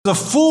The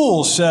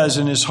fool says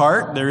in his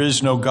heart, there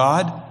is no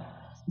God.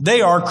 They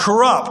are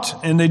corrupt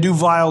and they do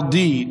vile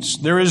deeds.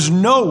 There is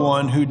no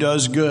one who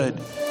does good.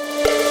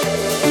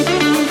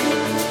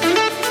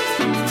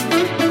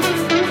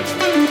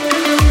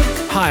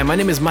 Hi, my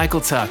name is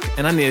Michael Tuck,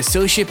 and I'm the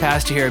Associate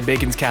Pastor here at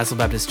Bacon's Castle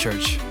Baptist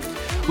Church.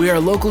 We are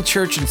a local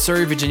church in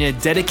Surrey, Virginia,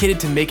 dedicated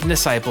to making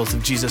disciples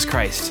of Jesus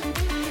Christ.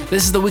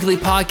 This is the weekly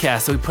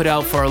podcast that we put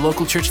out for our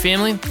local church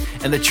family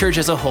and the church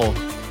as a whole.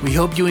 We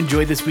hope you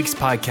enjoyed this week's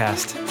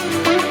podcast.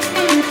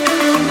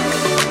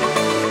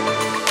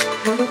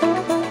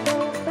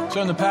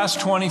 So in the past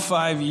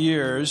 25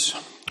 years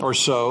or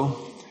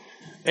so,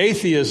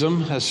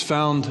 atheism has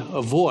found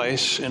a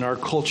voice in our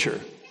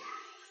culture.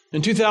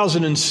 In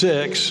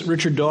 2006,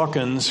 Richard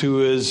Dawkins,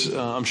 who is,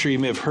 I'm sure you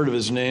may have heard of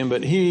his name,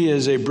 but he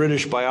is a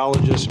British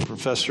biologist and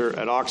professor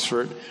at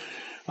Oxford.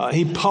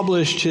 He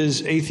published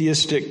his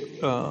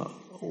atheistic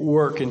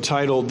work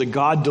entitled The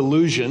God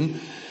Delusion.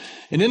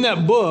 And in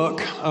that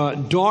book,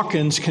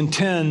 Dawkins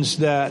contends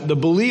that the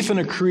belief in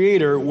a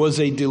creator was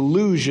a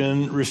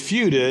delusion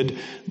refuted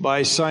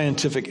by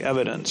scientific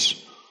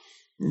evidence.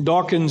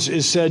 Dawkins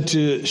is said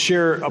to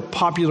share a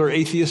popular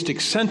atheistic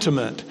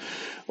sentiment.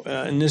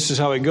 And this is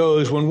how it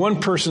goes. When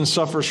one person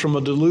suffers from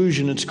a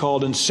delusion, it's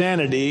called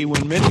insanity.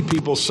 When many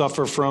people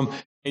suffer from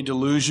a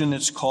delusion,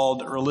 it's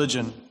called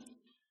religion.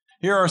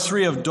 Here are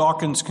three of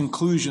Dawkins'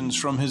 conclusions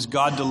from his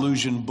God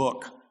Delusion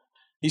book.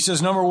 He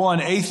says, number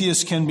one,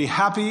 atheists can be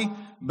happy,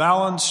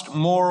 balanced,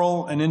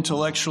 moral, and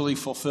intellectually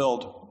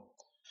fulfilled.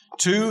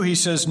 Two, he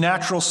says,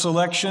 natural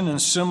selection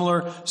and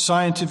similar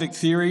scientific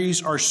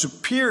theories are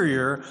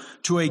superior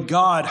to a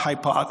God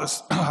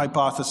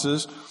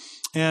hypothesis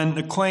and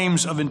the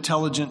claims of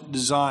intelligent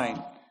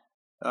design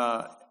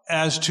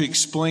as to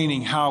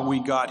explaining how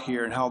we got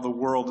here and how the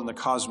world and the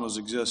cosmos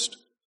exist.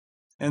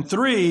 And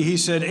three, he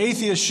said,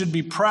 atheists should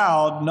be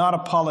proud, not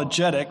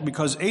apologetic,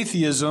 because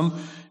atheism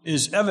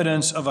is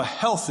evidence of a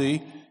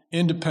healthy,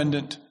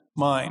 independent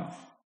mind.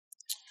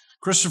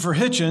 Christopher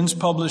Hitchens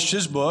published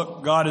his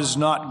book, God is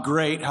Not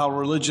Great, How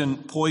Religion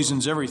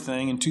Poisons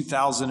Everything, in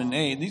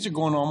 2008. These are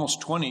going almost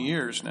 20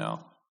 years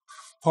now.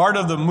 Part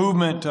of the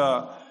movement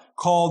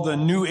called the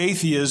New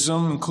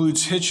Atheism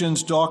includes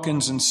Hitchens,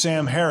 Dawkins, and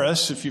Sam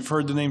Harris. If you've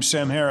heard the name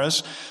Sam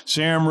Harris,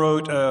 Sam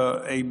wrote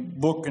a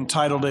book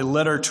entitled A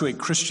Letter to a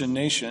Christian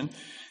Nation.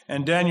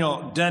 And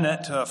Daniel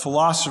Dennett, a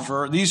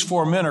philosopher, these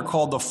four men are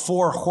called the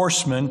Four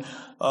Horsemen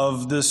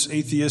of this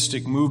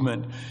atheistic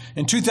movement.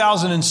 In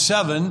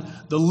 2007,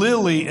 the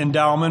Lilly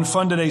Endowment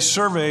funded a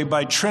survey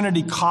by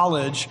Trinity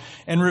College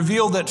and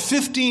revealed that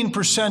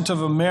 15%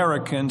 of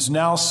Americans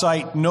now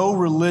cite no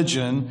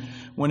religion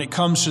when it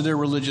comes to their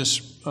religious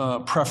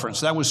preference.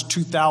 That was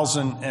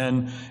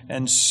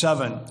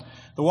 2007.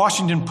 The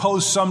Washington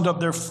Post summed up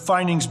their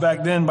findings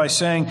back then by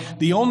saying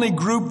the only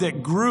group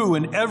that grew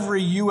in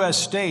every U.S.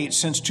 state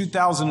since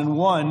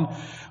 2001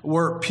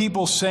 were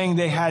people saying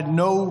they had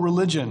no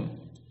religion.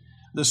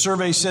 The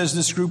survey says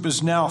this group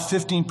is now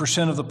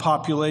 15% of the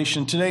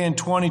population. Today in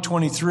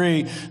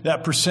 2023,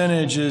 that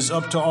percentage is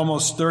up to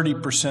almost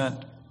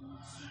 30%.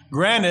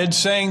 Granted,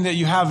 saying that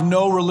you have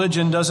no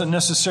religion doesn't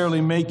necessarily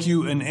make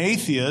you an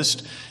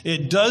atheist.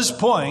 It does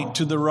point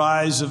to the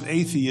rise of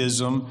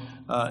atheism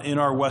in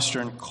our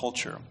Western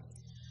culture.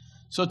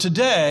 So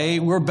today,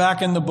 we're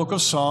back in the book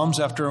of Psalms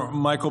after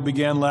Michael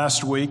began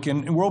last week,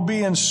 and we'll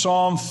be in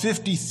Psalm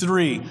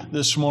 53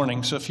 this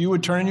morning. So if you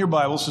would turn in your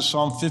Bibles to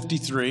Psalm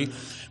 53.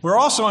 We're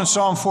also in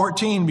Psalm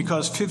 14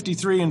 because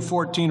 53 and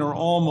 14 are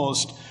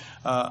almost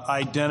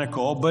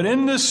identical. But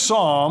in this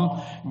psalm,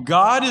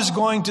 God is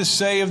going to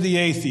say of the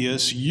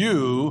atheist,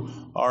 you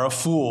are a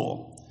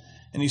fool.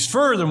 And he's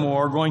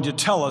furthermore going to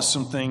tell us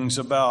some things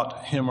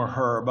about him or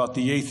her, about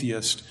the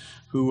atheist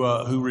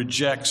who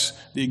rejects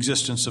the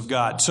existence of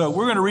God. So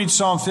we're going to read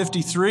Psalm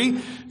 53.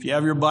 If you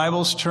have your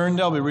Bibles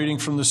turned, I'll be reading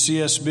from the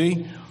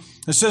CSB.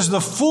 It says,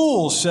 the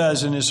fool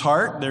says in his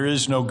heart, there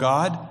is no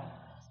God.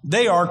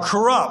 They are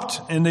corrupt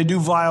and they do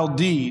vile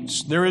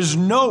deeds. There is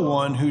no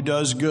one who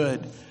does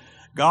good.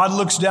 God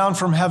looks down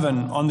from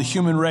heaven on the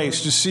human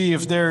race to see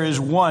if there is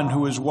one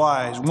who is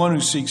wise, one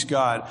who seeks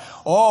God.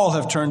 All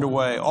have turned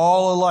away.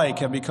 All alike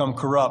have become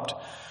corrupt.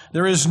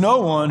 There is no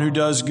one who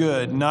does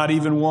good, not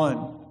even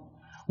one.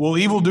 Will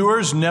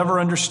evildoers never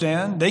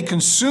understand? They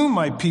consume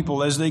my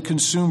people as they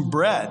consume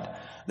bread.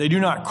 They do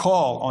not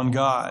call on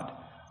God.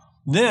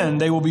 Then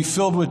they will be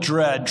filled with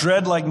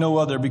dread like no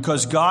other,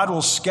 because God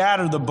will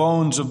scatter the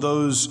bones of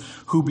those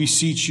who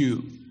beseech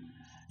you.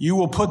 You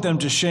will put them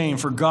to shame,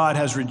 for God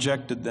has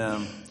rejected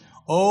them.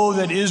 Oh,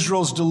 that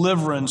Israel's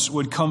deliverance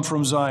would come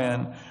from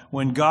Zion,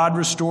 when God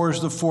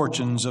restores the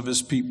fortunes of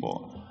his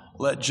people.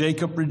 Let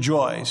Jacob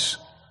rejoice.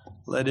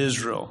 Let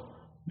Israel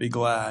be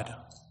glad.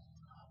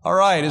 All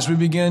right, as we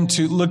begin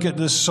to look at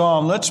this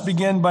psalm, let's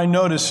begin by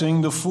noticing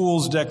the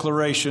fool's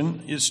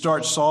declaration. It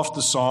starts off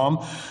the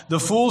psalm. The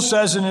fool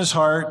says in his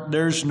heart,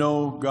 there's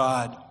no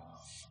God.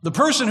 The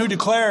person who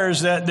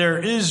declares that there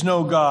is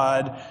no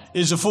God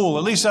is a fool.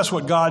 At least that's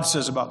what God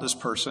says about this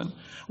person.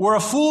 Where a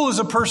fool is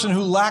a person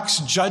who lacks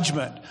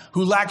judgment,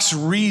 who lacks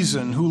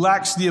reason, who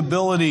lacks the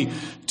ability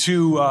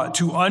to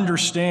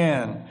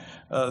understand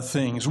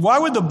things. Why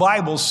would the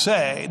Bible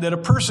say that a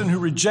person who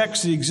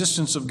rejects the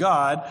existence of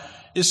God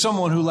is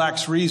someone who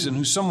lacks reason,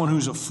 who's someone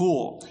who's a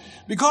fool?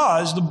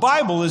 Because the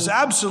Bible is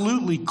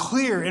absolutely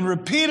clear and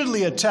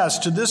repeatedly attests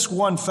to this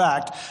one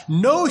fact: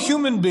 no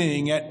human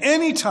being at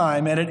any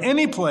time and at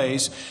any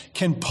place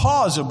can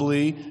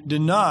plausibly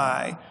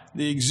deny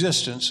the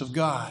existence of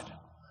God.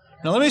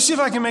 Now, let me see if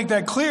I can make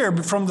that clear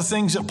from the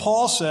things that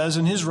Paul says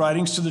in his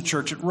writings to the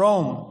church at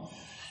Rome.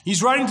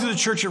 He's writing to the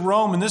church at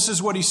Rome, and this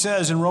is what he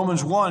says in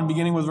Romans 1,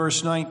 beginning with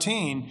verse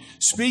 19,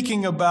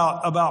 speaking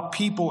about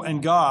people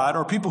and God,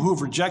 or people who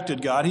have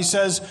rejected God. He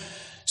says,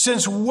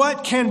 "Since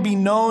what can be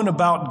known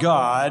about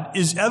God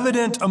is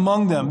evident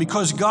among them,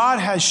 because God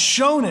has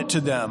shown it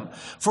to them.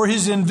 For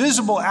his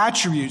invisible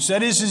attributes,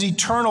 that is, his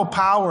eternal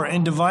power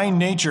and divine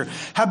nature,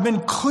 have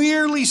been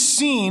clearly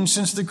seen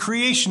since the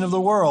creation of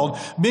the world,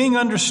 being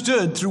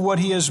understood through what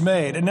he has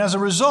made. And as a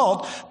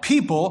result,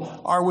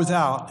 people are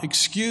without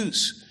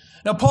excuse."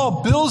 Now,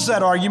 Paul builds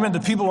that argument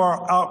that people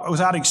are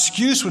without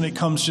excuse when it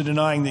comes to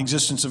denying the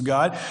existence of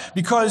God,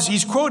 because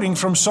he's quoting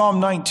from Psalm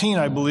 19,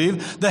 I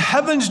believe. "The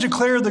heavens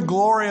declare the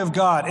glory of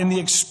God, and the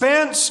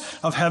expanse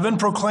of heaven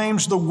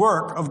proclaims the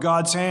work of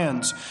God's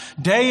hands.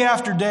 Day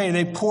after day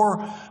they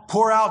pour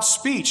out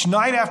speech.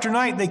 Night after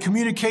night they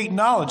communicate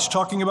knowledge,"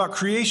 talking about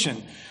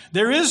creation.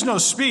 "There is no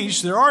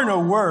speech, there are no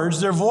words,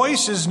 their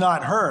voice is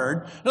not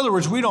heard." In other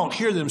words, we don't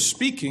hear them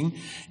speaking.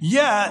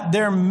 "Yet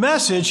their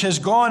message has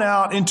gone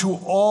out into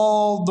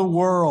all the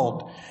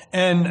world,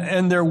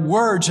 and their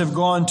words have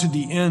gone to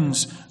the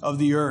ends of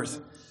the earth."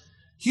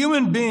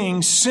 Human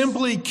beings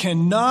simply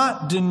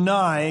cannot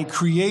deny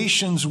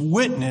creation's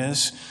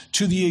witness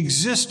to the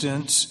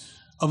existence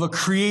of a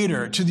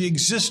creator, to the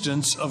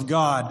existence of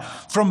God.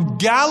 From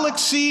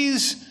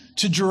galaxies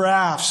to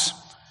giraffes,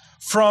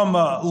 from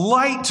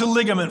light to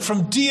ligament,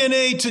 from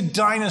DNA to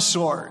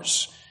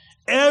dinosaurs,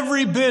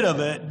 every bit of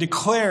it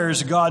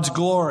declares God's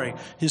glory,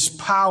 his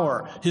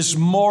power, his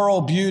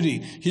moral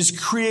beauty, his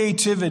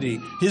creativity,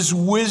 his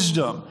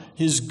wisdom,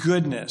 his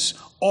goodness.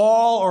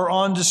 All are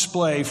on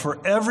display for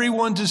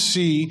everyone to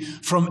see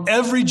from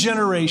every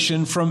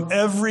generation, from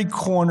every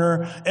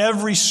corner,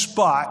 every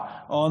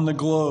spot on the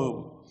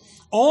globe.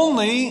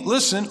 Only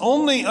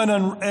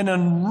an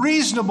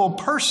unreasonable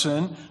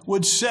person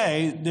would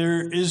say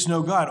there is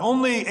no God.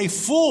 Only a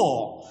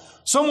fool,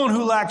 someone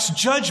who lacks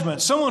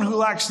judgment, someone who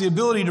lacks the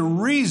ability to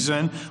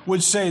reason,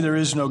 would say there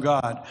is no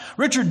God.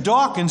 Richard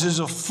Dawkins is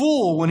a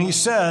fool when he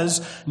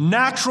says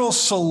natural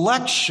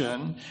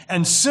selection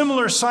and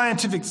similar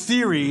scientific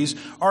theories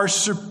are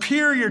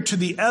superior to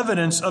the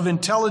evidence of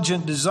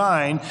intelligent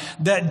design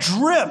that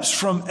drips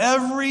from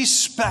every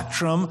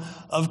spectrum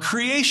of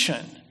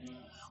creation.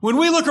 When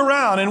we look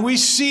around and we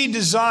see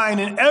design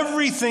in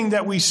everything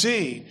that we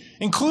see,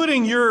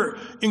 including your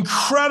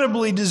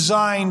incredibly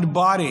designed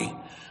body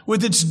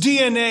with its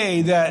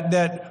DNA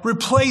that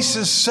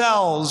replaces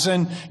cells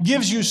and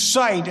gives you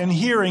sight and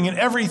hearing and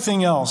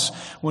everything else,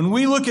 when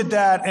we look at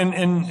that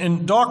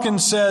and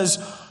Dawkins says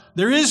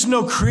there is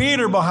no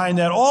creator behind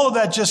that, all of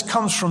that just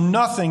comes from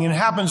nothing and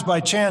happens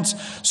by chance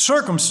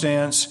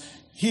circumstance,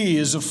 he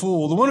is a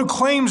fool. The one who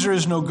claims there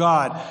is no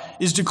God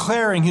is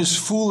declaring his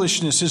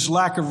foolishness, his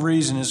lack of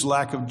reason, his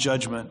lack of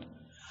judgment.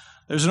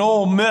 There's an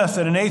old myth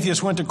that an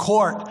atheist went to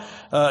court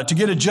to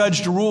get a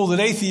judge to rule that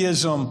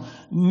atheism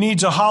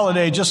needs a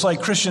holiday just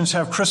like Christians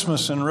have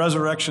Christmas and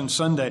Resurrection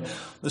Sunday.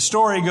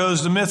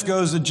 The myth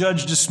goes, the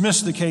judge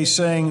dismissed the case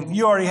saying,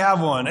 "You already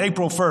have one,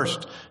 April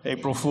 1st,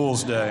 April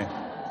Fool's Day."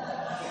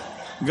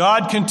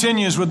 God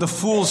continues with the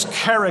fool's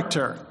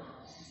character.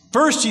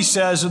 First, he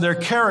says of their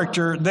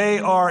character, they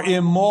are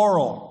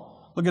immoral.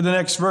 Look at the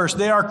next verse.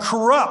 They are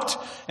corrupt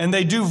and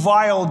they do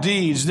vile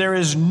deeds. There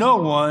is no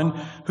one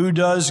who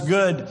does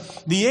good.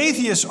 The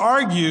atheist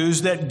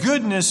argues that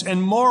goodness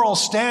and moral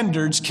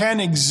standards can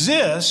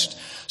exist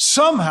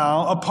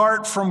somehow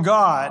apart from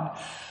God.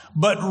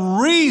 But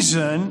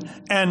reason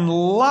and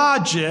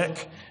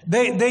logic,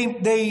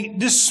 they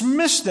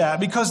dismiss that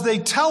because they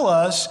tell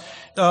us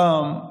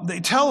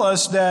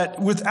that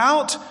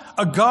without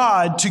a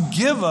God to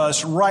give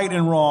us right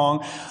and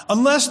wrong,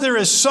 unless there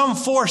is some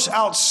force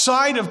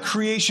outside of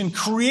creation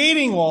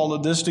creating all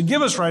of this to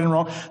give us right and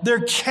wrong, there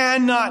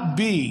cannot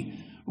be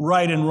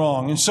right and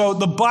wrong. And so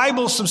the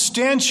Bible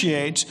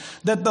substantiates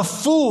that the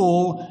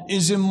fool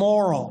is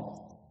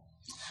immoral.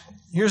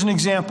 Here's an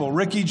example.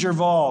 Ricky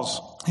Gervais,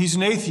 he's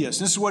an atheist.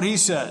 This is what he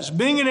says.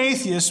 Being an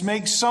atheist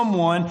makes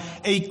someone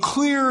a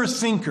clearer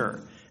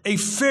thinker, a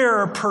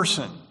fairer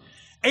person.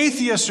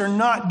 Atheists are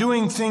not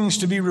doing things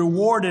to be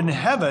rewarded in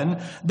heaven.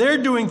 They're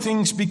doing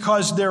things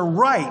because they're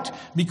right,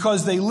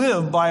 because they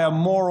live by a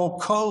moral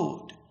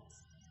code.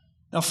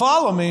 Now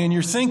follow me in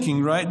your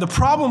thinking, right? The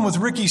problem with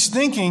Ricky's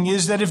thinking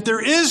is that if there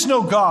is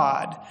no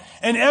God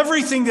and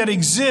everything that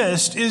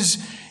exists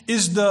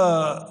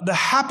the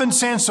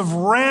happenstance of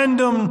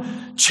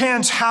random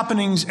chance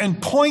happenings and a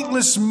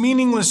pointless and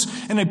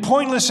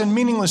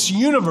meaningless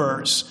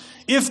universe,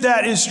 if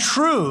that is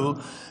true,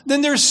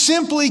 then there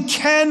simply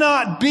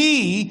cannot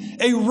be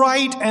a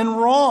right and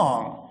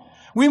wrong.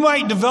 We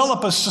might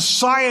develop a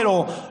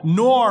societal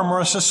norm or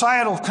a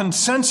societal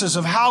consensus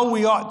of how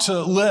we ought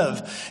to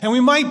live. And we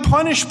might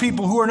punish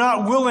people who are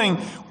not willing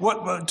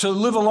to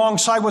live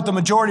alongside what the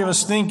majority of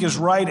us think is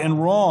right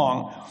and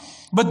wrong.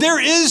 But there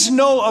is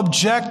no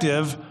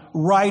objective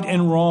right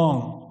and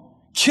wrong.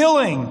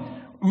 Killing,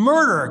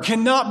 murder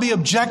cannot be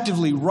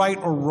objectively right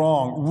or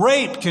wrong.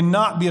 Rape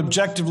cannot be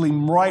objectively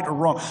right or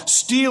wrong.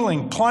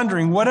 Stealing,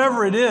 plundering,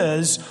 whatever it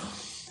is,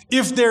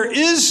 if there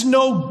is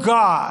no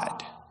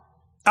God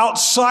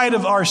outside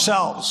of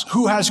ourselves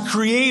who has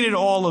created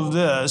all of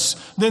this,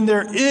 then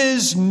there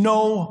is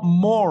no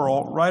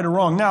moral right or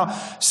wrong. Now,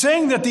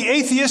 saying that the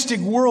atheistic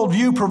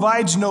worldview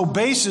provides no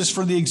basis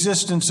for the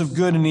existence of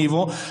good and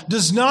evil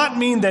does not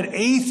mean that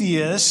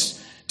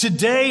atheists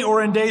today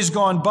or in days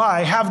gone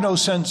by have no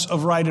sense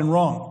of right and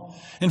wrong.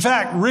 In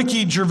fact,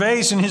 Ricky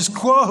Gervais in his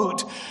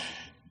quote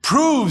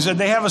proves that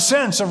they have a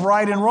sense of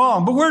right and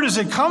wrong. But where does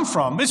it come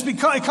from? It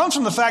comes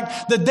from the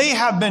fact that they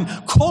have been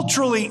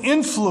culturally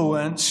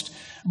influenced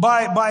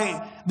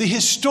by the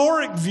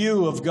historic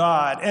view of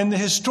God and the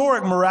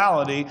historic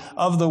morality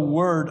of the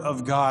Word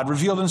of God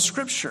revealed in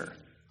Scripture.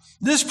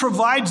 This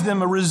provides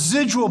them a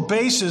residual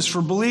basis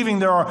for believing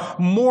there are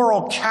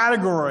moral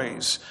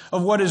categories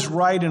of what is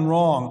right and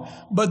wrong,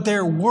 but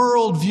their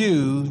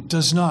worldview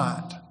does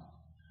not.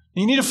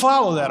 You need to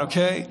follow that,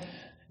 okay?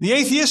 The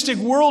atheistic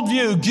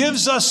worldview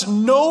gives us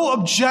no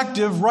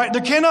objective right.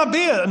 There cannot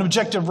be an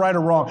objective right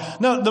or wrong.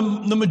 Now,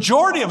 the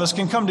majority of us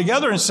can come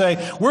together and say,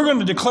 we're going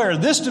to declare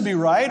this to be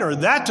right or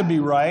that to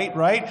be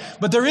right?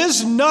 But there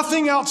is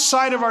nothing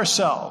outside of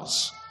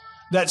ourselves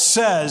that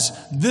says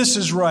this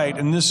is right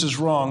and this is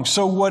wrong.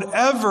 So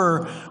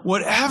whatever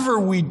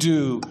we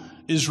do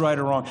is right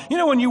or wrong. You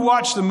know, when you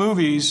watch the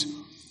movies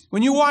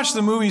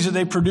that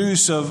they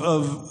produce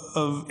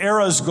of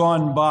eras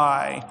gone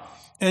by,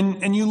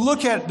 and you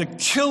look at the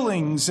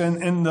killings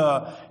and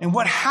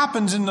what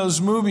happens in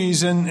those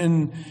movies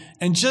and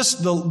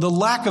just the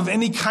lack of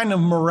any kind of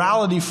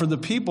morality for the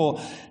people,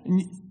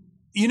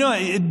 you know,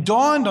 it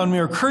dawned on me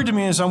or occurred to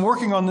me as I'm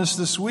working on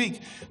this week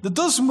that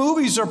those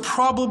movies are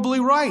probably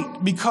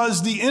right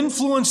because the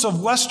influence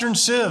of Western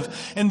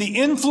Civ and the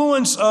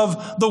influence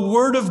of the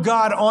Word of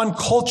God on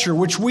culture,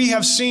 which we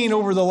have seen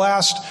over the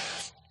last,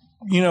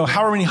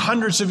 however many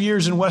hundreds of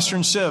years in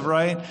Western Civ,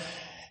 right?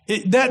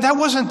 That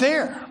wasn't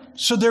there.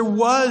 So there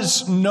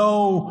was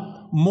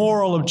no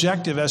moral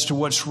objective as to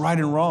what's right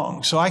and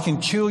wrong. So I can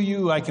kill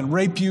you, I can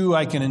rape you,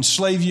 I can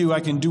enslave you,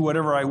 I can do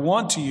whatever I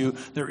want to you.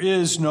 There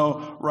is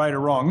no right or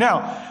wrong.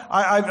 Now,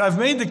 I've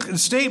made the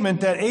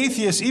statement that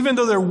atheists, even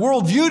though their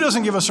worldview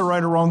doesn't give us a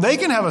right or wrong, they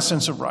can have a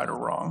sense of right or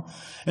wrong.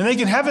 And they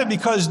can have it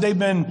because they've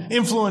been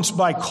influenced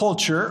by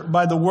culture,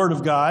 by the Word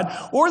of God.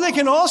 Or they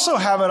can also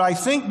have it, I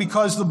think,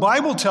 because the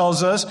Bible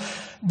tells us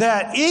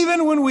that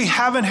even when we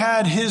haven't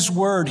had His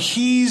Word,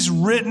 He's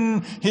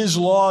written His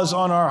laws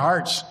on our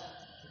hearts.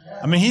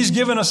 I mean, He's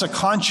given us a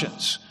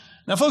conscience.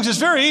 Now, folks, it's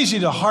very easy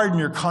to harden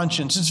your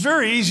conscience. It's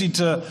very easy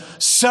to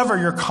sever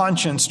your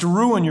conscience, to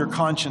ruin your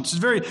conscience.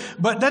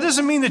 But that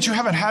doesn't mean that you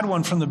haven't had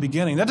one from the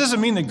beginning. That doesn't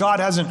mean that God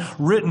hasn't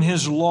written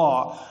His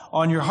law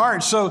on your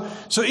heart. So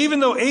even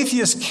though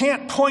atheists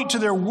can't point to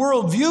their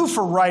worldview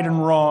for right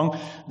and wrong,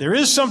 there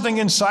is something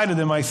inside of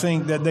them, I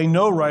think, that they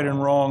know right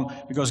and wrong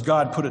because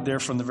God put it there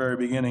from the very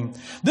beginning.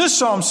 This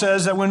psalm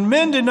says that when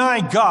men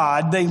deny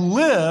God, they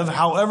live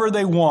however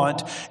they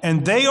want,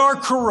 and they are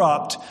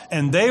corrupt,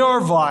 and they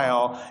are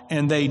vile,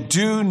 and they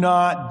do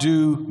not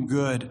do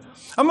good.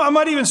 I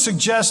might even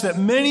suggest that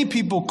many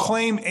people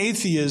claim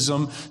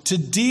atheism to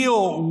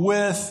deal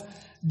with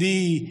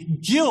the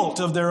guilt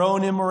of their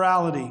own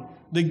immorality.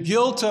 The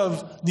guilt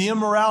of the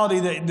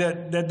immorality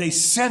that they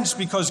sense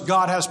because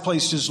God has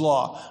placed His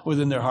law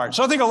within their heart.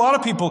 So I think a lot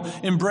of people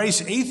embrace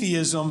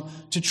atheism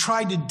to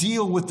try to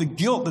deal with the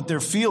guilt that they're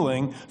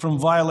feeling from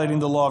violating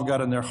the law of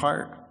God in their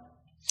heart.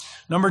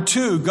 Number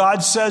 2,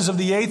 God says of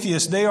the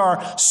atheists, they are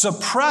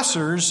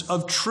suppressors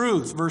of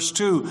truth. Verse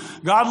 2,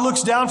 God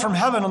looks down from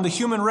heaven on the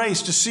human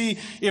race to see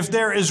if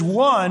there is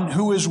one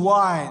who is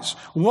wise,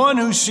 one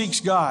who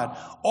seeks God.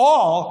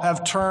 All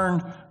have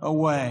turned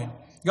away.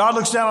 God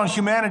looks down on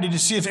humanity to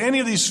see if any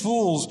of these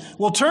fools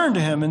will turn to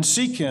Him and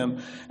seek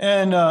Him.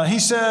 And He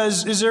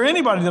says, is there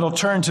anybody that will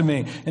turn to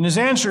me? And His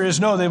answer is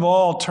no, they've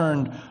all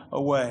turned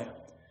away.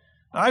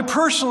 I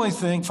personally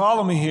think,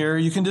 follow me here,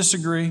 you can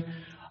disagree.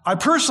 I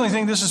personally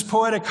think this is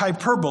poetic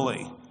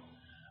hyperbole.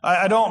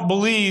 I don't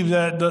believe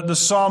that the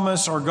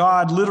psalmist or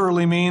God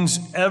literally means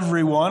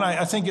everyone.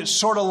 I think it's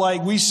sort of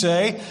like we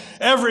say,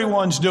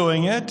 everyone's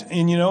doing it,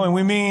 and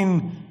we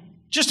mean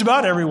just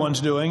about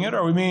everyone's doing it,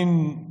 or we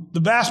mean the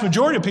vast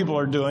majority of people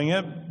are doing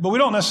it, but we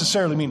don't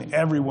necessarily mean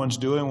everyone's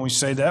doing it. When we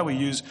say that, we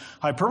use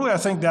hyperbole. I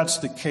think that's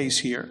the case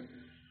here.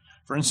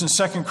 For instance,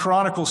 2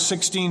 Chronicles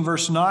 16,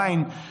 verse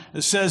 9,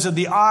 it says that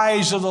the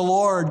eyes of the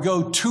Lord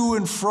go to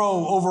and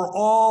fro over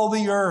all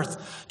the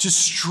earth to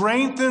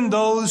strengthen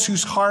those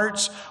whose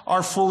hearts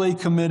are fully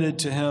committed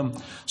to Him.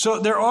 So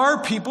there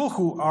are people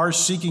who are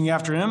seeking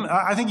after Him.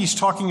 I think he's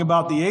talking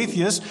about the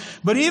atheist.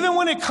 But even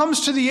when it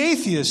comes to the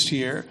atheist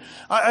here,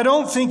 I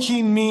don't think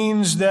he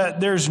means that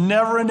there's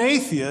never an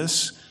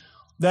atheist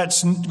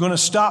that's going to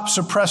stop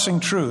suppressing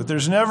truth.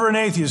 There's never an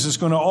atheist that's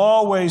going to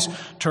always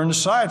turn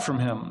aside from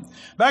Him.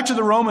 Back to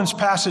the Romans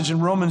passage in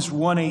Romans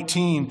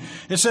 1:18,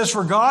 it says,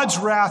 "For God's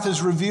wrath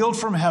is revealed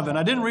from heaven."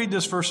 I didn't read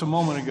this verse a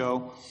moment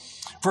ago.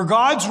 "For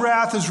God's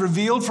wrath is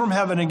revealed from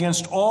heaven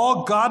against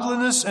all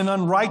godliness and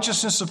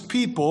unrighteousness of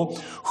people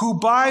who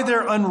by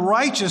their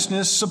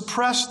unrighteousness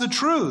suppress the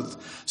truth,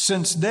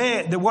 since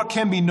that what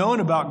can be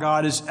known about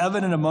God is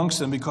evident amongst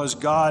them because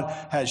God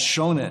has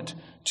shown it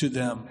to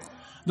them."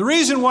 The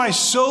reason why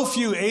so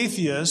few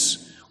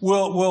atheists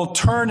will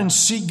turn and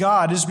seek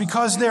God is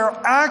because they're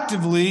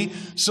actively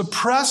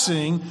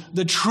suppressing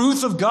the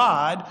truth of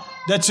God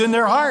that's in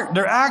their heart.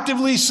 They're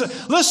actively,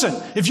 listen,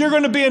 if you're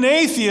going to be an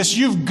atheist,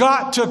 you've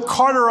got to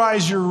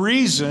cauterize your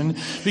reason,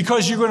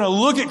 because you're going to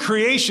look at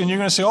creation, you're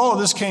going to say, oh,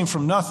 this came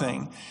from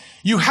nothing.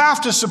 You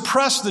have to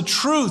suppress the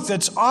truth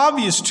that's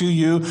obvious to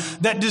you,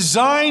 that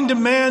design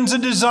demands a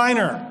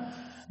designer.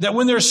 That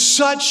when there's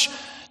such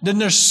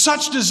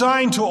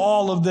design to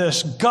all of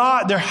this.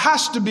 God, there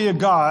has to be a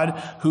God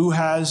who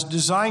has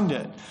designed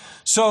it.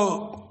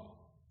 So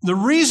the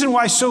reason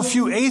why so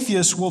few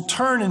atheists will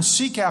turn and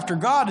seek after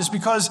God is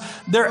because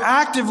they're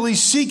actively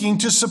seeking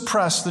to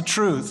suppress the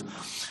truth.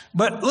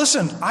 But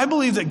listen, I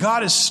believe that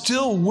God is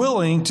still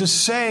willing to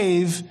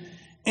save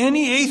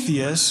any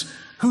atheist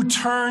who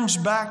turns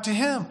back to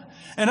Him.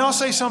 And I'll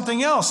say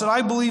something else, that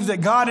I believe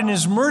that God in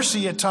His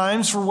mercy at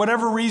times, for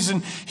whatever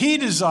reason He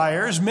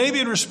desires,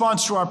 maybe in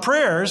response to our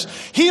prayers,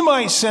 He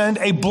might send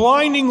a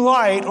blinding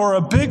light or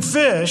a big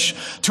fish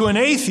to an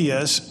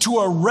atheist to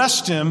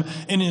arrest him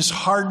in his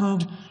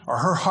hardened or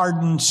her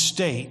hardened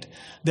state,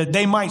 that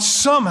they might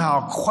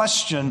somehow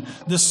question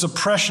this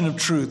suppression of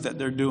truth that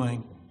they're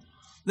doing.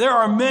 There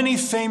are many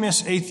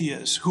famous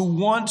atheists who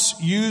once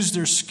used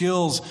their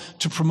skills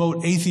to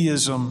promote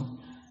atheism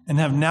and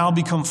have now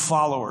become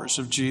followers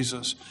of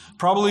Jesus.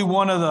 Probably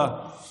one of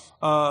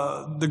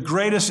the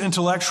greatest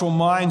intellectual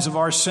minds of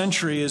our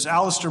century is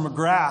Alistair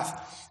McGrath.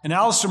 And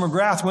Alistair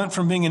McGrath went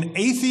from being an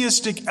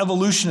atheistic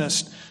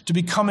evolutionist to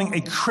becoming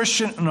a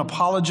Christian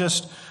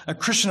apologist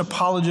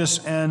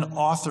and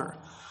author.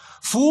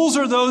 Fools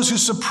are those who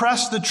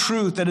suppress the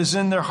truth that is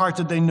in their heart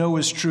that they know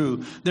is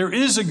true. There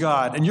is a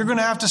God, and you're going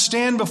to have to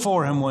stand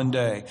before Him one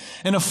day.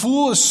 And a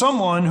fool is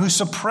someone who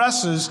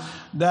suppresses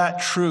that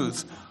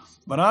truth.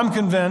 But I'm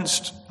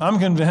convinced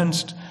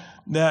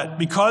that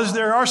because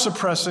they are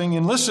suppressing,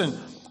 and listen,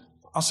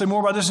 I'll say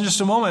more about this in just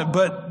a moment,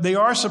 but they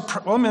are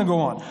let me go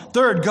on.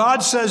 Third,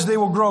 God says they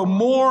will grow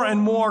more and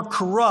more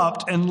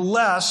corrupt and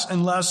less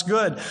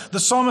good. The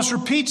psalmist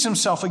repeats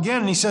himself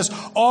again, and he says,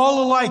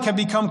 all alike have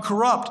become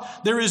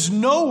corrupt. There is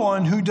no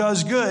one who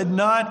does good,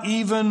 not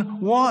even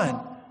one.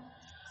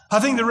 I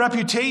think the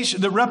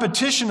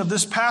repetition of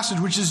this passage,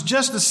 which is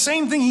just the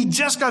same thing he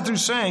just got through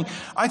saying,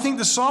 I think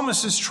the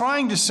psalmist is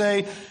trying to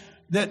say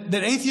that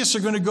atheists are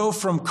going to go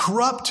from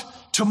corrupt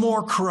to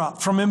more corrupt,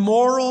 from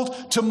immoral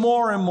to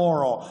more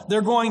immoral.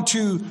 They're going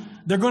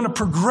to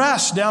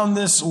progress down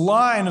this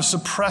line of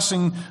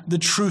suppressing the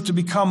truth to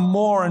become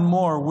more and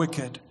more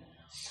wicked.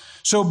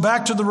 So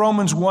back to the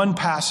Romans 1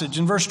 passage.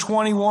 In verse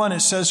 21,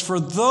 it says, "For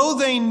though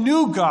they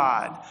knew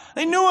God,"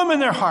 they knew Him in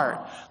their heart,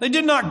 "they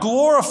did not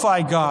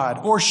glorify God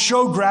or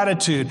show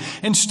gratitude.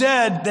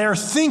 Instead, their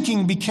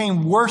thinking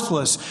became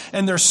worthless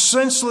and their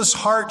senseless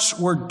hearts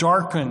were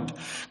darkened.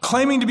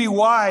 Claiming to be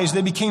wise,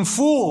 they became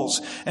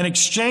fools and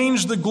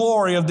exchanged the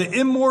glory of the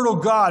immortal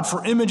God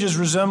for images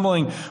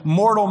resembling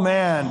mortal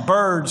man,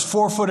 birds,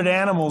 four-footed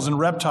animals, and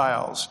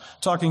reptiles."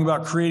 Talking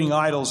about creating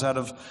idols out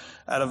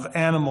of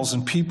animals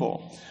and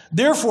people.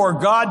 "Therefore,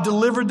 God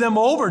delivered them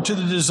over to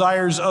the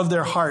desires of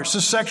their hearts,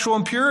 to sexual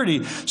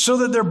impurity, so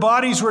that their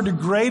bodies were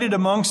degraded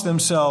amongst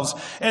themselves.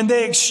 And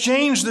they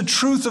exchanged the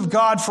truth of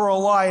God for a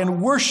lie and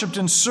worshiped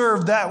and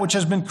served that which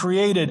has been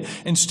created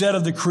instead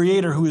of the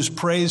Creator, who is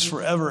praised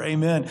forever.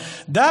 Amen."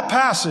 That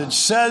passage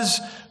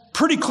says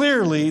pretty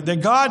clearly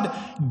that God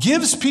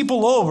gives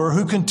people over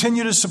who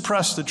continue to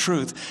suppress the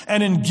truth.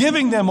 And in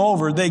giving them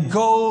over, they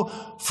go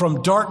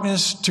from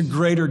darkness to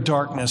greater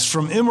darkness,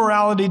 from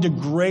immorality to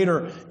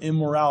greater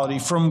immorality,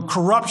 from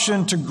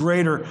corruption to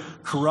greater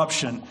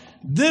corruption.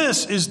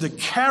 This is the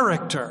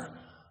character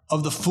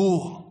of the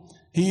fool.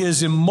 He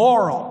is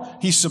immoral.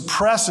 She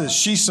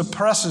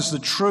suppresses the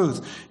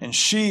truth, and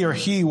she or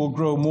he will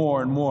grow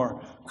more and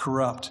more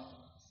corrupt.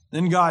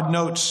 Then God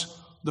notes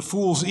the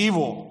fool's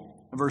evil.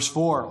 Verse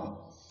 4,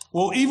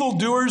 "Will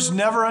evildoers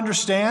never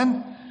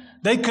understand?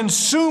 They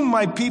consume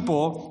my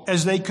people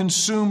as they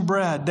consume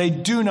bread. They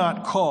do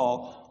not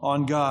call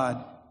on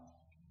God."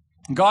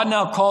 God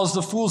now calls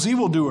the fools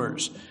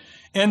evildoers.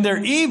 And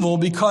they're evil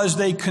because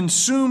they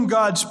consume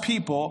God's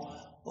people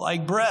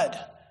like bread.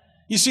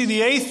 You see,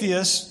 the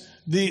atheists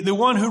the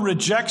one who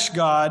rejects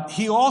God,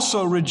 he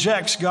also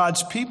rejects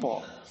God's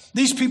people.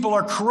 These people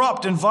are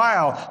corrupt and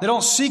vile. They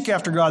don't seek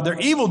after God. They're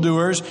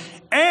evildoers.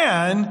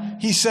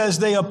 And he says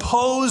they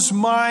oppose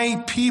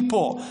my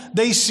people.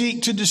 They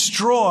seek to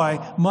destroy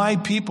my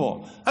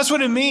people. That's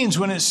what it means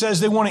when it says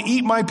they want to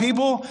eat my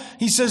people.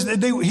 He says that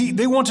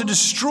they want to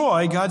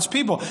destroy God's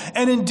people.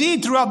 And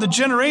indeed, throughout the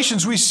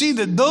generations, we see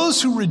that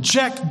those who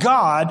reject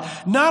God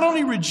not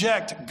only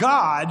reject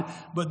God,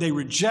 but they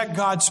reject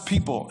God's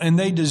people. And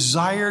they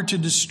desire to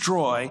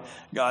destroy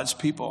God's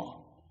people.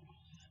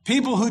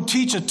 People who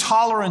teach a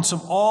tolerance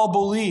of all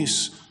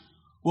beliefs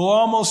will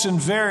almost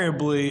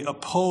invariably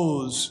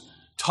oppose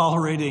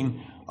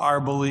tolerating our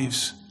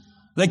beliefs.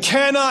 They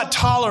cannot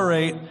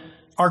tolerate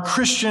our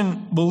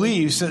Christian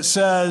beliefs that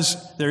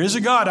says there is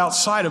a God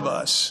outside of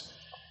us.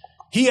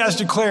 He has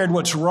declared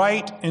what's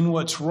right and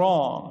what's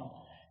wrong.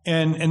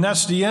 And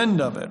that's the end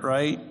of it,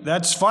 right?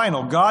 That's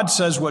final. God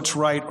says what's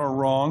right or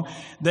wrong.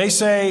 They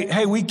say,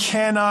 hey, we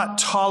cannot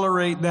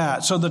tolerate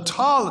that. So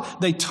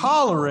they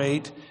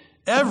tolerate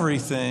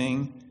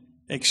everything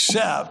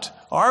except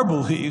our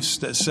beliefs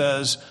that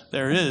says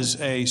there is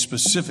a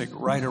specific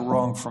right or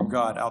wrong from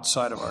God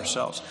outside of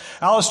ourselves.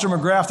 Alistair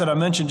McGrath, that I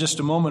mentioned just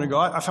a moment ago,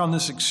 I found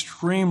this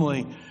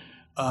extremely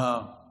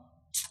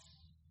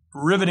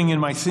riveting in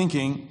my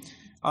thinking.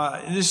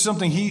 This is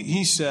something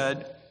he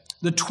said.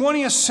 The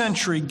 20th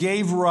century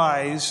gave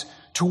rise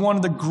to one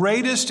of the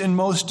greatest and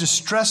most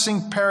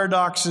distressing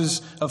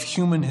paradoxes of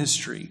human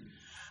history.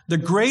 The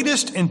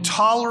greatest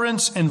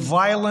intolerance and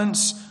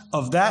violence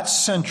of that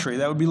century,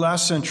 that would be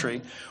last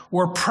century,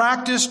 were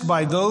practiced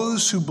by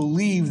those who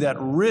believed that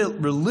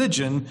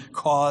religion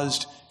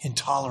caused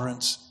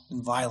intolerance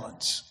and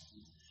violence.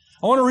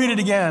 I want to read it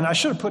again. I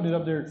should have put it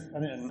up there.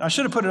 I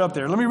should have put it up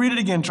there. Let me read it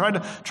again. Try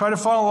to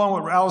follow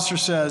along what Alistair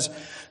says.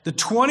 The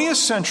 20th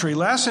century,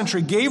 last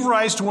century, gave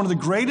rise to one of the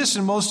greatest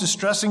and most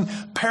distressing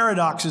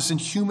paradoxes in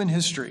human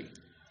history.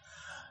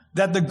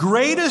 That the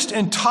greatest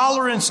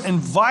intolerance and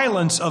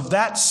violence of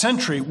that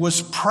century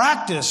was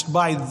practiced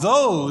by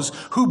those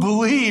who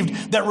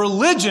believed that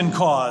religion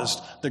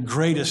caused the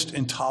greatest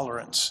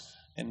intolerance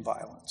and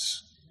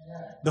violence.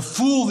 The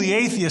fool, the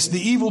atheist,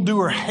 the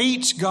evildoer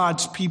hates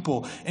God's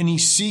people, and he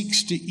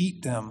seeks to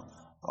eat them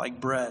like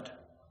bread.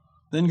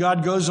 Then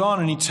God goes on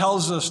and he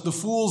tells us the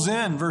fool's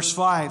end, verse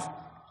 5.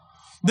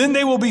 Then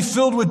they will be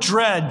filled with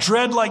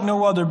dread like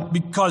no other,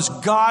 because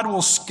God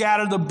will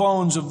scatter the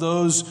bones of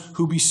those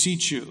who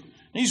beseech you. And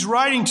he's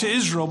writing to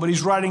Israel, but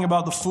he's writing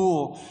about the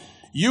fool.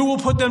 You will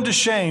put them to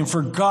shame,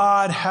 for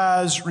God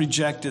has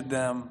rejected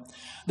them.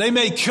 They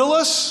may kill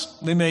us,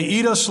 they may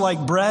eat us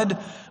like bread,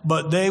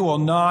 but they will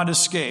not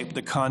escape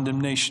the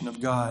condemnation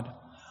of God.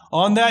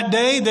 On that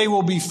day, they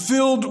will be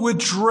filled with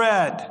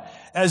dread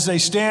as they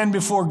stand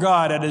before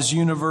God at his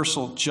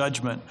universal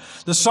judgment.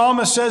 The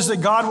psalmist says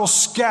that God will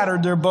scatter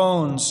their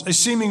bones, a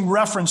seeming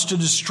reference to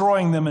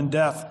destroying them in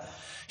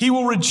death. He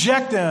will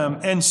reject them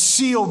and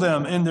seal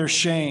them in their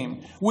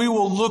shame. We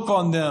will look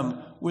on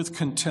them with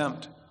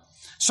contempt.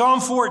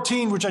 Psalm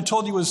 14, which I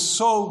told you was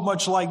so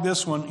much like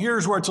this one,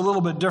 here's where it's a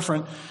little bit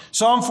different.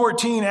 Psalm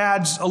 14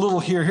 adds a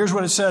little here. Here's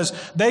what it says.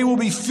 They will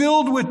be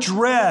filled with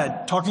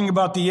dread, talking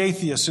about the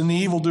atheist and the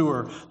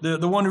evildoer,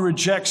 the one who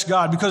rejects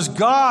God, because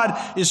God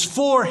is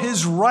for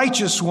his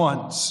righteous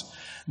ones.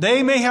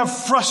 They may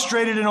have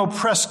frustrated and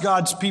oppressed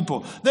God's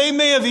people. They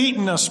may have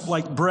eaten us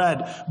like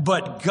bread,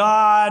 but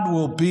God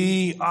will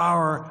be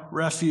our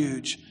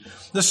refuge.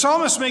 The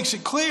psalmist makes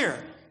it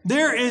clear.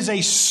 There is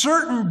a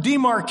certain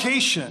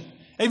demarcation,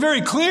 a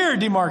very clear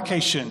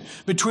demarcation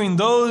between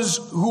those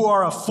who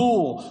are a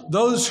fool,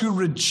 those who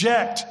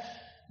reject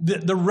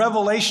the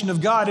revelation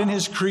of God in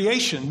his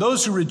creation,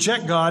 those who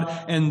reject God,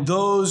 and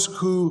those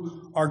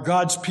who are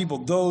God's people,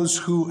 those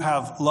who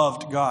have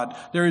loved God.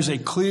 There is a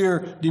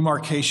clear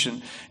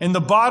demarcation. And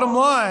the bottom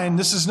line,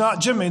 this is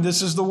not Jimmy,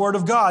 this is the word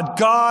of God.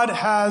 God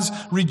has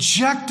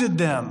rejected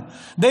them.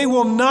 They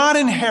will not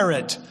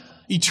inherit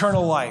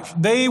eternal life.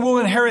 They will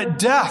inherit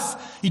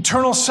death,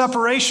 eternal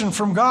separation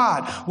from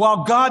God,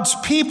 while God's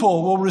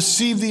people will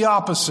receive the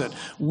opposite.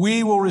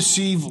 We will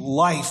receive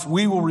life.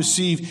 We will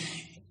receive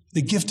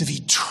the gift of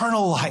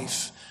eternal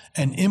life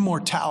and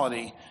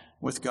immortality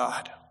with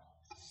God.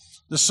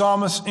 The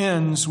psalmist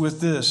ends with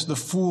this, the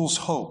fool's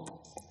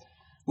hope,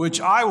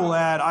 which I will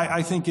add,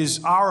 I think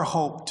is our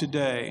hope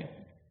today.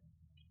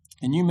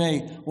 And you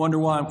may wonder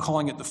why I'm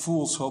calling it the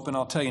fool's hope, and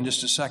I'll tell you in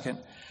just a second.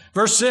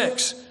 Verse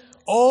 6,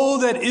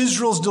 oh, that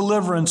Israel's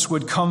deliverance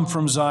would come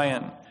from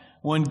Zion.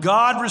 When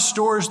God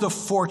restores the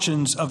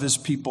fortunes of his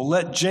people,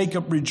 let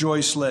Jacob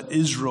rejoice, let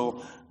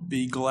Israel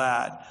be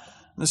glad.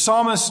 The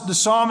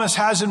psalmist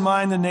has in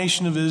mind the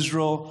nation of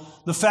Israel,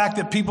 the fact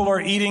that people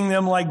are eating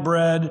them like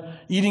bread,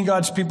 eating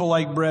God's people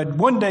like bread.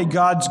 One day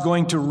God's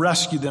going to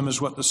rescue them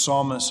is what the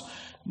psalmist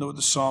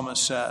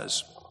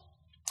says.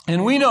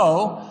 And we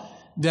know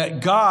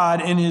that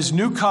God in his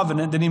new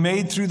covenant that he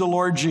made through the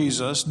Lord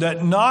Jesus,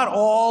 that not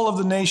all of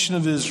the nation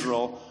of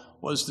Israel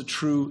was the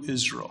true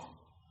Israel.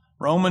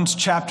 Romans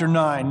chapter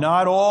 9,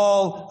 not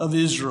all of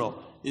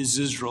Israel is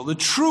Israel. The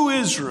true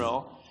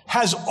Israel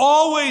has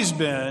always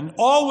been,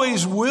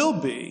 always will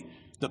be,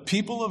 the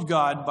people of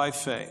God by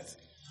faith.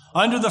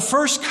 Under the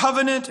first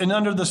covenant and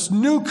under this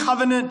new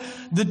covenant,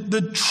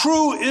 the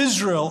true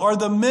Israel are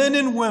the men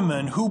and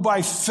women who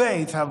by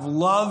faith have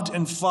loved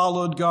and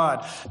followed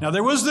God. Now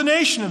there was the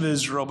nation of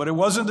Israel, but it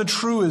wasn't the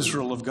true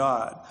Israel of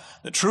God.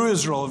 The true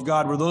Israel of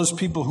God were those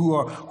people who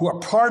are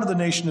part of the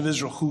nation of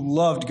Israel who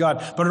loved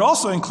God. But it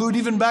also included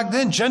even back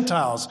then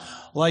Gentiles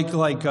like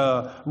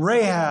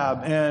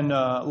Rahab and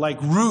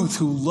like Ruth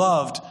who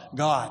loved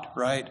God,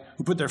 right?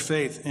 Who put their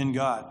faith in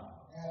God.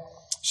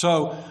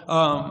 So,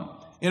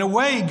 in a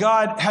way,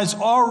 God has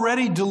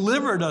already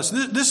delivered us.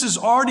 This has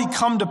already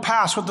come to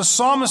pass. What the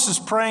psalmist is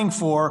praying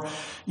for,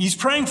 he's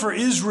praying for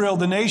Israel,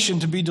 the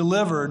nation, to be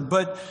delivered.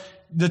 But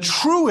the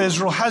true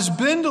Israel has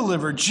been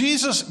delivered.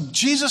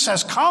 Jesus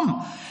has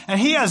come, and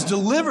he has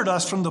delivered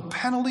us from the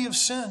penalty of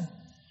sin.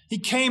 He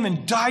came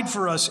and died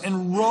for us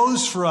and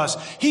rose for us.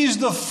 He's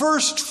the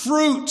first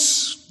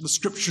fruits, the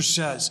scripture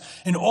says.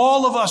 And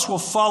all of us will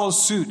follow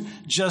suit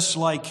just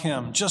like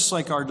him, just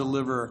like our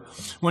deliverer.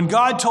 When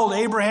God told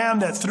Abraham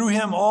that through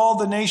him all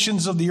the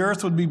nations of the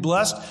earth would be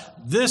blessed,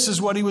 this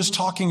is what he was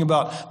talking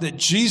about, that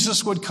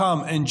Jesus would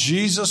come and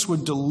Jesus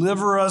would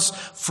deliver us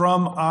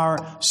from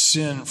our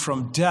sin,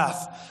 from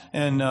death,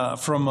 and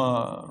from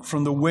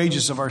the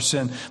wages of our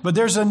sin. But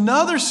there's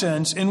another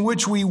sense in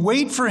which we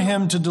wait for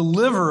him to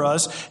deliver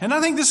us. And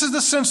I think this is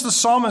the sense the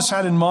psalmist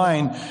had in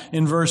mind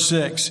in verse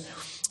 6.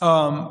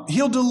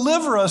 He'll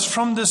deliver us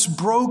from this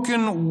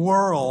broken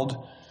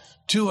world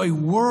to a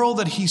world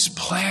that he's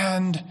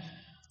planned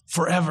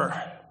forever.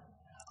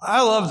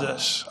 I love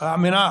this. I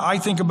mean, I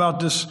think about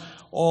this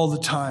all the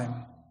time.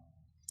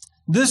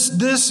 This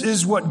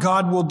is what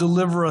God will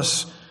deliver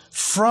us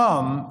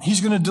from.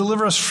 He's going to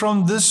deliver us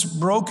from this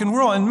broken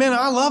world. And man,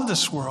 I love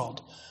this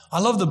world.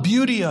 I love the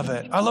beauty of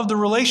it. I love the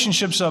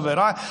relationships of it.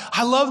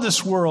 I love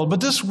this world.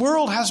 But this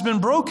world has been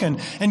broken,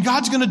 and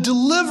God's going to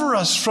deliver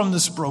us from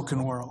this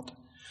broken world.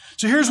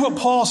 So here's what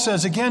Paul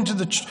says again to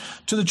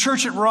the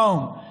church at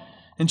Rome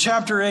in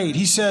chapter 8.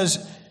 He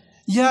says,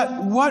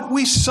 "Yet what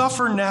we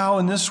suffer now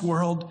in this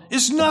world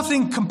is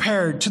nothing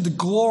compared to the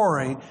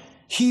glory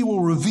he will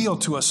reveal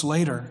to us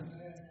later.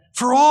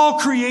 For all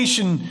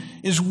creation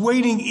is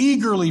waiting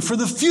eagerly for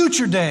the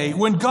future day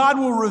when God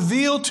will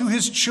reveal to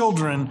his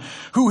children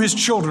who his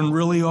children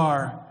really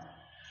are.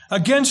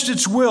 Against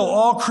its will,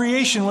 all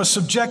creation was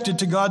subjected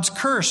to God's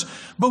curse.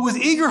 But with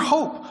eager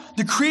hope,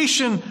 the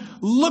creation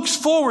looks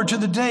forward to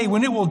the day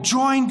when it will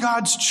join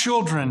God's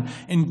children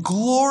in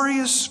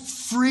glorious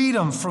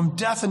freedom from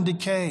death and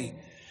decay.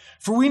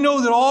 For we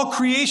know that all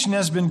creation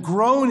has been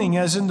groaning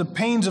as in the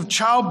pains of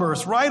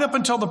childbirth right up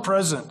until the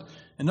present,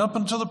 and up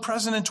until the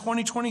present in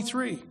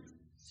 2023.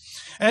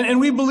 And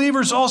we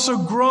believers also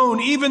groan,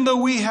 even though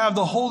we have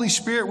the Holy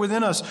Spirit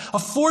within us, a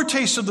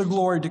foretaste of the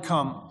glory to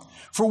come.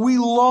 For we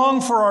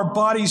long for our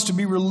bodies to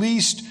be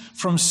released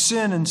from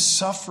sin and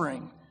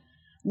suffering.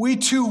 We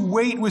too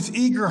wait with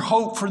eager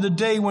hope for the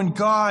day when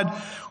God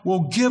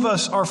will give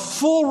us our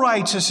full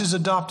rights as his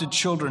adopted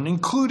children,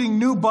 including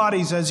new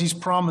bodies as he's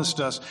promised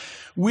us.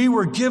 We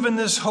were given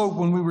this hope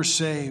when we were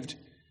saved.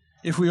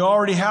 If we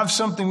already have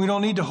something, we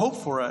don't need to hope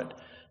for it.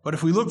 But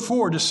if we look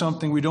forward to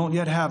something we don't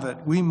yet have it,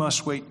 we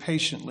must wait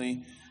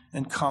patiently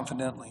and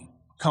confidently.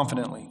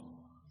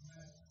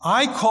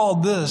 I call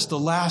this the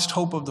last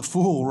hope of the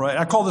fool, right?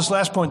 I call this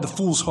last point the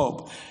fool's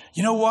hope.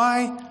 You know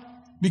why?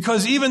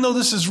 Because even though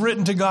this is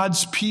written to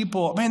God's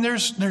people, man,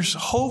 there's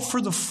hope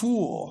for the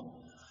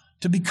fool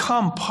to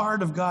become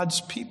part of God's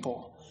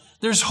people.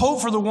 There's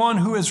hope for the one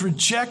who has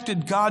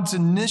rejected God's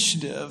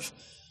initiative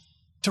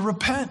to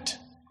repent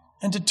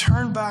and to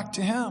turn back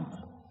to him.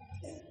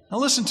 Now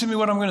listen to me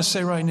what I'm going to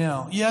say right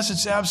now. Yes,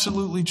 it's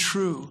absolutely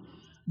true.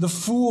 The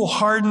fool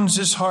hardens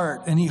his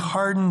heart, and he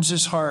hardens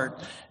his heart,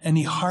 and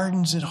he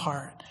hardens his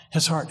heart,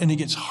 and it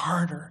gets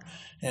harder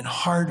and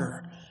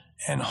harder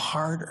and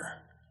harder.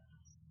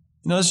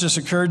 You know, this just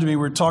occurred to me.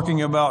 We're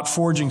talking about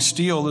forging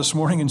steel this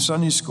morning in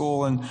Sunday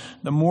school, and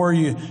the more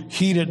you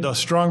heat it, the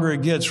stronger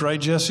it gets, right,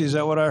 Jesse? Is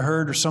that what I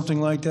heard, or something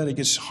like that? It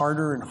gets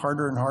harder and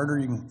harder and harder.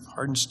 You can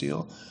harden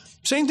steel.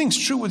 Same thing's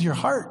true with your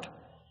heart.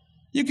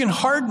 You can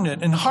harden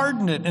it and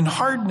harden it and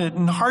harden it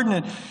and harden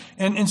it.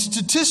 And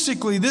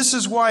statistically, this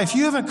is why if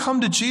you haven't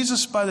come to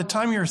Jesus by the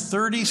time you're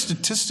 30,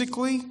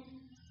 statistically,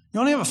 you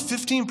only have a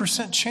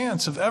 15%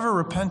 chance of ever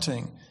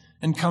repenting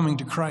and coming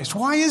to Christ.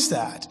 Why is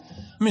that?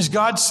 I mean,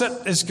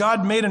 has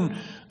God made an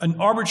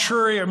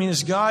arbitrary,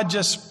 has God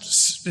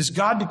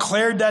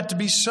declared that to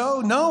be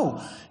so?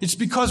 No. It's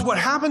because what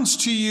happens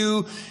to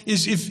you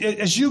is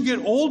as you get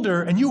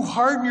older and you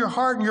harden your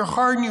heart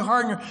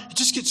and it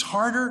just gets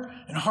harder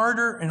and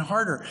harder and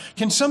harder.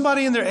 Can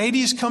somebody in their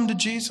 80s come to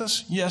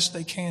Jesus? Yes,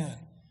 they can.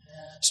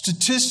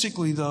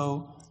 Statistically,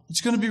 though, it's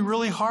going to be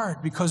really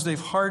hard because they've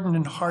hardened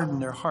and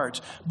hardened their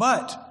hearts.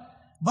 But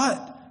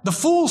the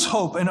fool's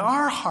hope in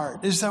our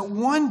heart is that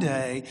one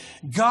day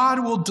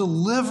God will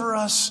deliver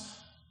us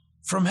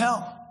from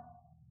hell.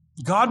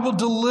 God will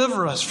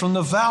deliver us from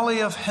the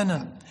valley of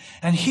Hinnom,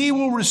 and he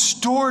will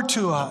restore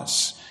to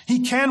us.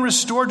 He can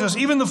restore to us.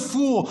 Even the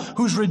fool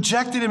who's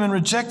rejected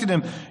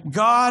him,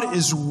 God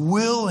is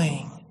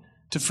willing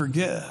to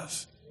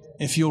forgive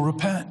if you'll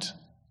repent.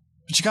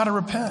 But you got to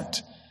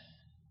repent.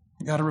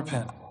 You got to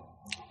repent.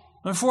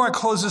 Before I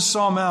close this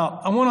psalm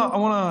out, I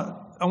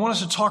want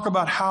us to talk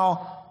about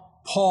how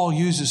Paul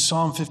uses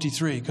Psalm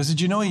 53. Because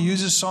did you know he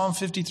uses Psalm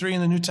 53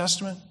 in the New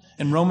Testament?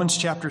 In Romans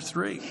chapter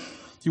 3.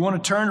 If you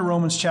want to turn to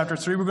Romans chapter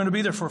 3, we're going to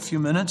be there for a few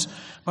minutes.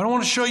 But I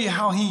want to show you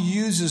how he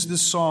uses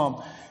this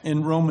psalm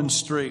in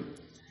Romans 3.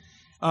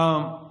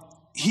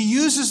 He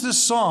uses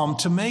this psalm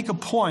to make a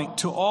point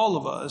to all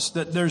of us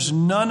that there's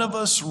none of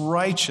us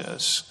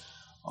righteous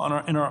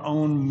in our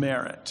own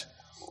merit.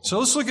 So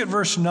let's look at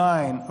verse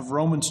 9 of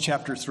Romans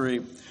chapter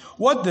 3.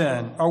 What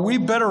then? Are we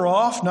better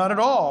off? Not at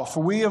all.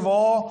 For we have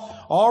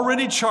all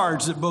already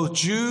charged that both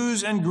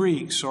Jews and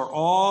Greeks are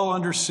all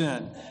under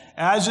sin.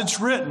 As it's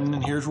written,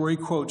 and here's where he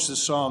quotes the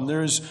psalm,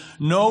 there is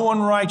no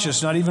one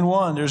righteous, not even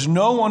one. There's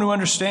no one who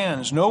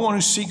understands, no one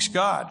who seeks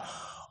God.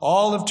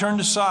 All have turned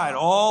aside,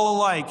 all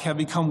alike have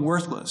become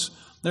worthless.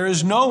 There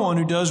is no one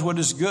who does what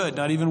is good,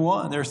 not even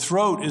one. Their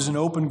throat is an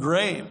open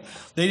grave.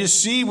 They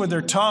deceive with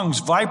their tongues.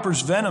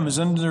 Viper's venom is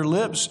under their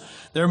lips.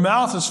 Their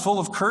mouth is full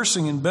of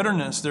cursing and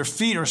bitterness. Their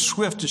feet are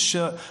swift to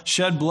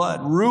shed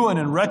blood. Ruin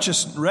and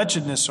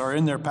wretchedness are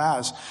in their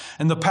paths.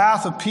 And the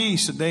path of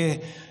peace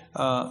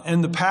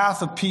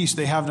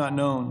they have not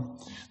known.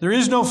 There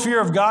is no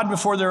fear of God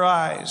before their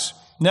eyes.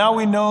 Now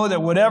we know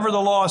that whatever the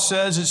law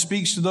says, it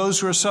speaks to those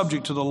who are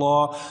subject to the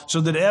law,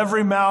 so that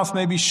every mouth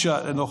may be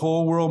shut and the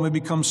whole world may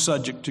become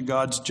subject to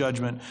God's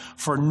judgment.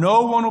 For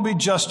no one will be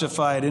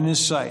justified in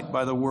his sight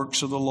by the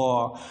works of the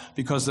law,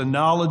 because the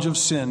knowledge of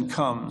sin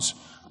comes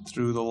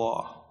through the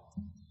law.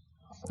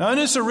 Now in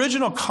its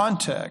original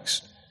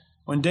context,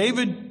 when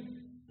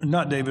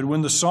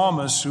the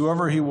psalmist,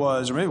 whoever he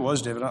was, or maybe it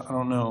was David, I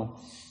don't know,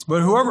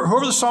 but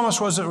whoever the psalmist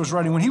was that was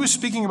writing, when he was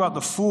speaking about the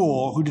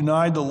fool who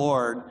denied the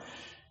Lord,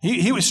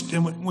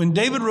 when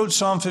David wrote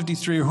Psalm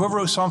 53, or whoever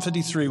wrote Psalm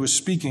 53 was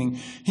speaking,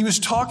 he was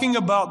talking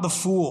about the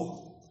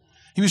fool.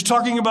 He was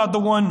talking about the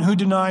one who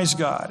denies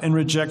God and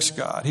rejects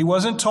God. He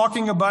wasn't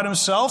talking about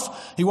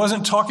himself. He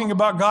wasn't talking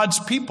about God's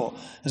people.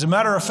 As a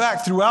matter of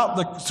fact, throughout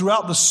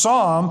the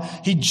psalm,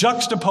 he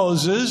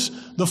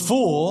juxtaposes the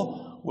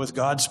fool with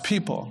God's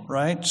people,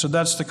 right? So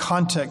that's the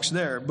context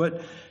there.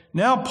 But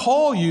now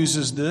Paul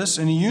uses this,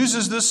 and he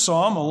uses this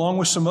psalm along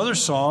with some other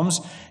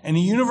psalms, and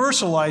he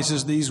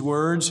universalizes these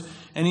words,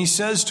 and he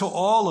says to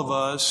all of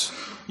us,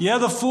 yeah,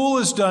 the fool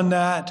has done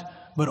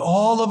that, but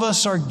all of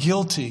us are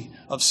guilty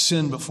of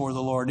sin before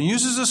the Lord. He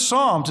uses this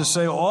psalm to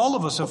say all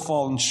of us have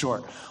fallen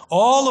short.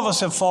 All of us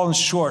have fallen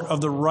short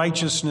of the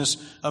righteousness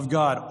of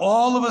God.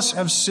 All of us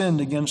have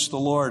sinned against the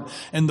Lord,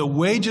 and the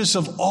wages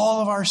of all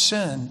of our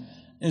sin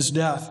is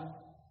death.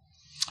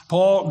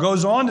 Paul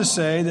goes on to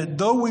say that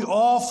though we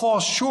all fall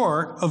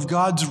short of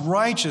God's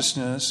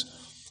righteousness,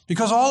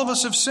 because all of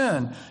us have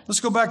sinned. Let's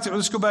go back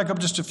up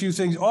just a few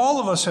things.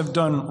 All of us have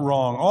done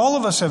wrong. All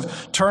of us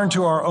have turned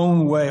to our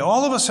own way.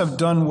 All of us have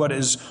done what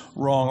is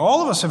wrong.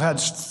 All of us have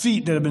had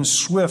feet that have been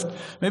swift,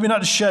 maybe not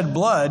to shed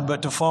blood,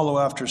 but to follow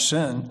after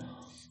sin.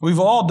 We've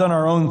all done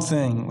our own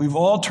thing. We've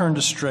all turned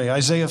astray.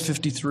 Isaiah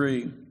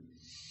 53.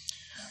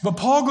 But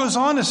Paul goes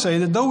on to say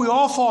that though we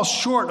all fall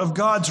short of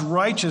God's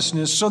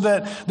righteousness, so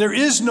that there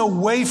is no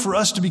way for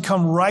us to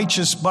become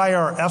righteous by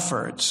our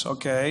efforts,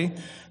 okay?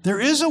 There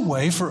is a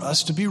way for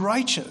us to be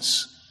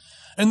righteous.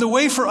 And the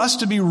way for us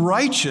to be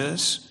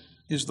righteous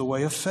is the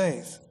way of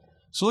faith.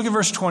 So look at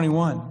verse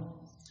 21.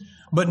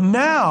 But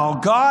now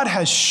God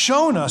has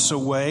shown us a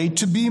way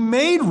to be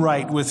made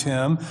right with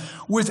Him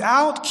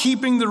without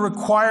keeping the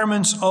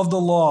requirements of the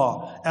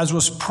law, as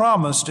was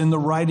promised in the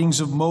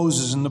writings of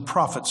Moses and the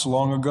prophets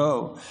long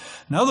ago.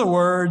 In other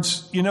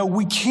words,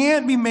 we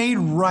can't be made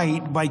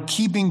right by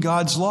keeping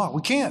God's law.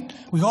 We can't.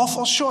 We all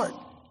fall short,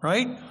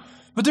 right?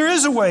 But there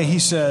is a way, he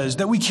says,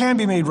 that we can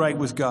be made right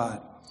with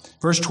God.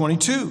 Verse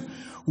 22,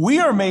 we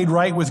are made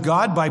right with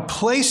God by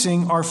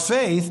placing our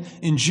faith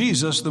in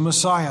Jesus the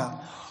Messiah.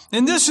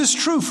 And this is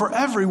true for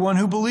everyone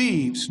who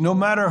believes, no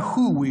matter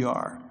who we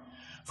are.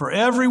 For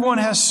everyone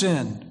has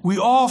sinned. We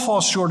all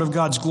fall short of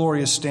God's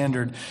glorious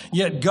standard.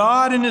 Yet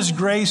God in His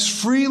grace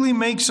freely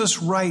makes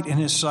us right in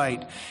His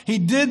sight. He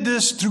did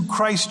this through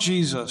Christ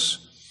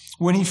Jesus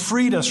when He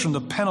freed us from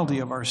the penalty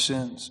of our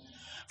sins.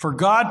 For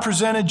God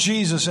presented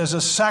Jesus as a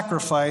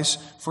sacrifice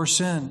for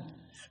sin.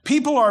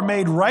 People are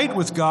made right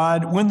with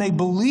God when they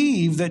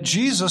believe that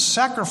Jesus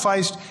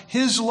sacrificed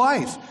His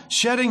life,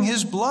 shedding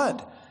His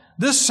blood.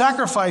 This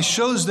sacrifice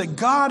shows that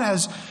God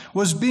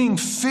was being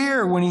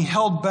fair when He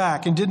held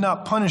back and did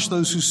not punish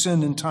those who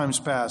sinned in times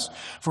past,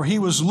 for He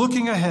was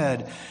looking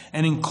ahead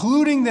and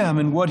including them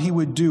in what He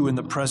would do in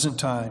the present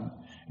time.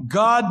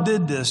 God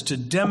did this to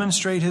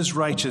demonstrate His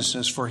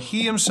righteousness, for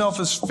He Himself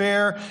is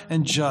fair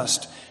and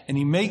just, and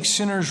He makes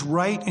sinners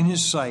right in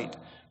His sight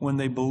when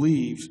they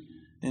believe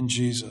in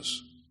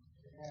Jesus.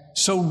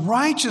 So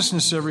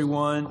righteousness,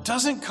 everyone,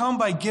 doesn't come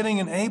by getting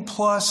an A+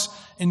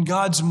 in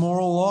God's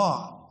moral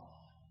law.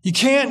 You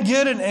can't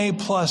get an A+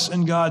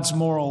 in God's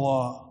moral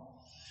law.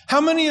 How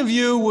many of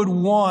you would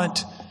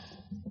want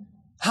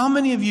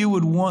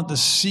the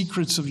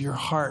secrets of your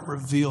heart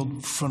revealed in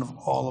front of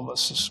all of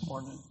us this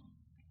morning?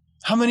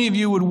 How many of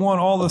you would want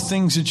all the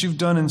things that you've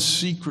done in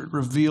secret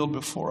revealed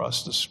before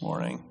us this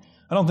morning?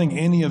 I don't think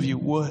any of you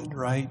would,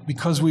 right?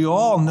 Because we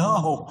all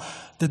know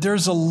that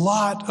there's a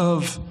lot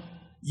of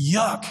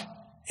yuck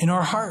in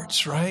our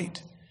hearts,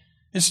 right?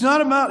 It's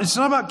not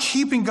about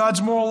keeping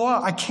God's moral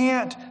law. I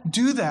can't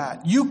do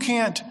that. You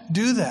can't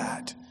do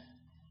that.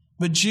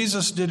 But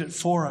Jesus did it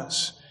for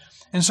us.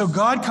 And so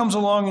God comes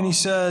along and he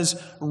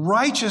says,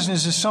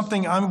 righteousness is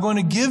something I'm going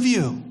to give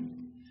you.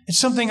 It's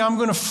something I'm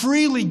going to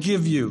freely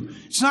give you.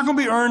 It's not going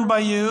to be earned by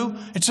you.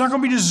 It's not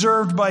going to be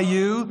deserved by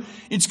you.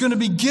 It's going to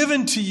be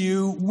given to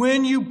you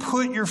when you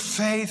put your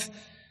faith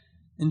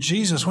in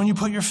Jesus, when you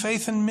put your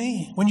faith in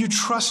me, when you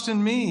trust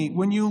in me,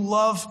 when you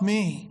love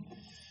me.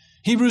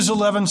 Hebrews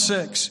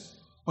 11:6.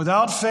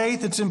 Without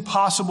faith, it's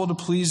impossible to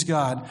please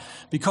God,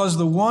 because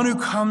the one who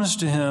comes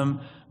to him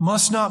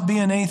must not be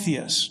an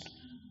atheist,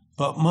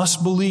 but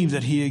must believe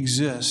that he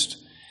exists,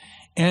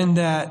 and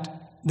that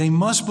they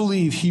must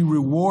believe he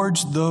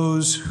rewards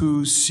those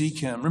who seek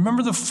him.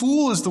 Remember, the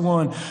fool is the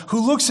one who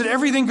looks at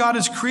everything God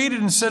has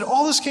created and said,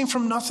 all this came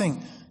from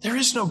nothing. There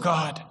is no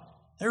God.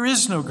 There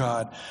is no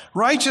God.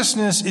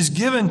 Righteousness is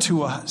given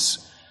to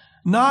us,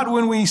 not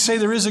when we say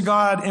there is a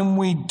God and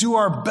we do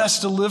our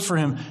best to live for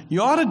him.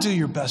 You ought to do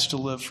your best to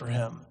live for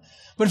him.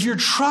 But if you're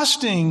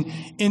trusting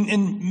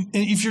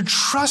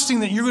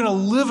that you're going to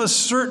live a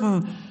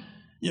certain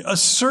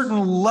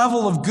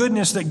level of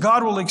goodness that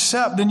God will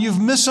accept, then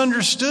you've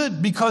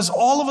misunderstood, because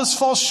all of us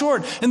fall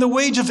short. And the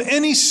wage of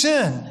any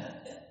sin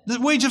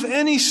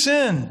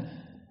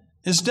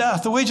is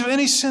death. The wage of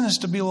any sin is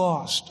to be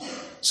lost.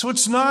 So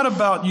it's not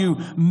about you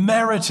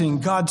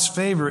meriting God's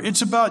favor.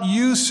 It's about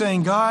you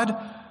saying, God,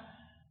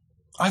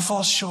 I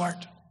fall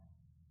short,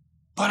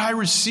 but I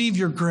receive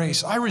your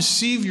grace. I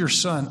receive your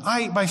Son.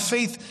 By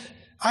faith,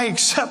 I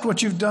accept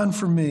what you've done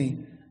for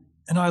me,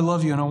 and I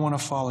love you and I want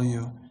to follow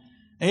you.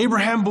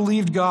 Abraham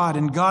believed God,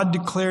 and God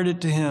declared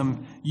it to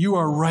him, you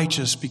are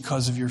righteous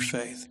because of your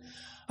faith.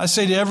 I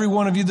say to every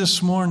one of you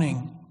this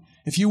morning,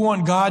 if you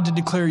want God to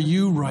declare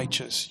you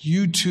righteous,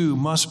 you too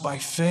must, by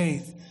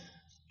faith,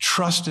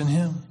 trust in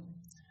him.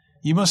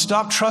 You must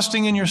stop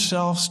trusting in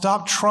yourself,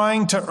 stop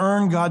trying to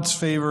earn God's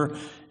favor,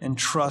 and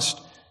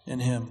trust in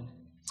him.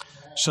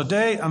 So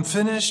today, I'm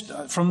finished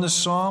from this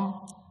psalm.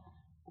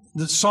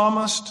 The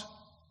psalmist,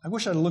 I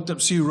wish I'd looked up,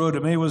 see who wrote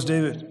it. Maybe it was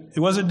David.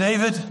 Was it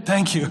David?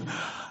 Thank you.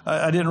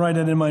 I didn't write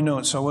it in my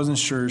notes, so I wasn't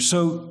sure.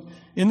 So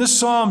in this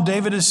psalm,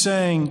 David is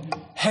saying,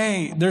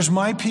 hey, there's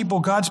my people,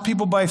 God's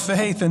people by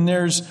faith, and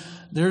there's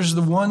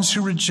the ones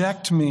who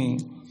reject me.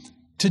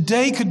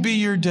 Today could be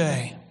your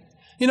day.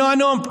 You know, I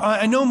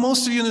know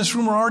most of you in this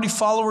room are already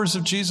followers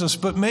of Jesus,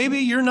 but maybe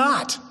you're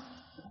not.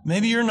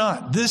 Maybe you're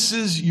not. This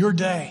is your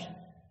day.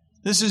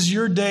 This is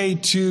your day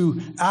to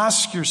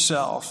ask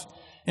yourself,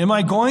 am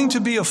I going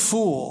to be a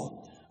fool?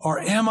 Or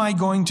am I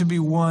going to be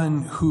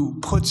one who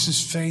puts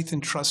his faith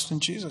and trust in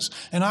Jesus?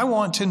 And I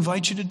want to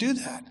invite you to do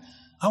that.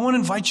 I want to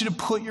invite you to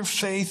put your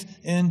faith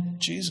in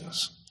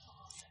Jesus.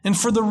 And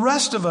for the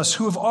rest of us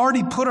who have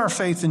already put our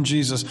faith in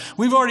Jesus,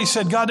 we've already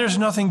said, God, there's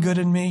nothing good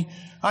in me.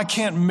 I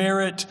can't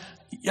merit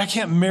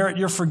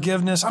your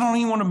forgiveness. I don't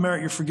even want to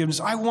merit your forgiveness.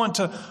 I want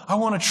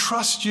to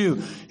trust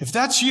you. If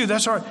that's you,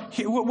 that's our,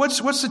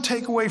 what's the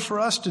takeaway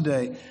for us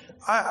today?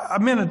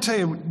 I'm going to tell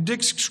you,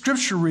 Dick's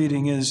scripture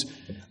reading is,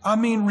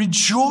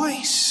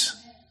 rejoice.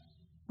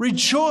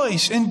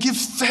 Rejoice and give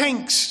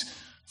thanks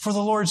for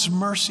the Lord's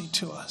mercy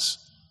to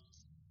us.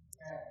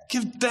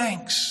 Give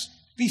thanks.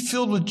 Be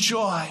filled with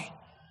joy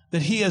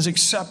that he has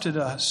accepted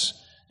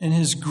us in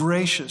his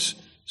gracious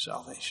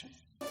salvation.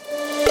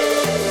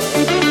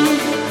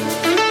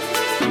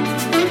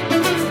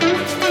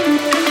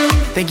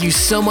 Thank you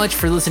so much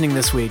for listening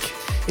this week.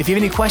 If you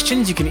have any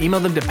questions, you can email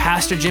them to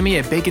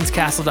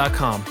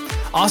pastorjimmy@baconscastle.com.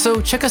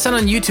 Also, check us out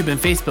on YouTube and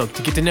Facebook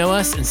to get to know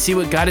us and see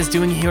what God is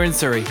doing here in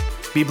Surrey.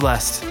 Be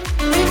blessed.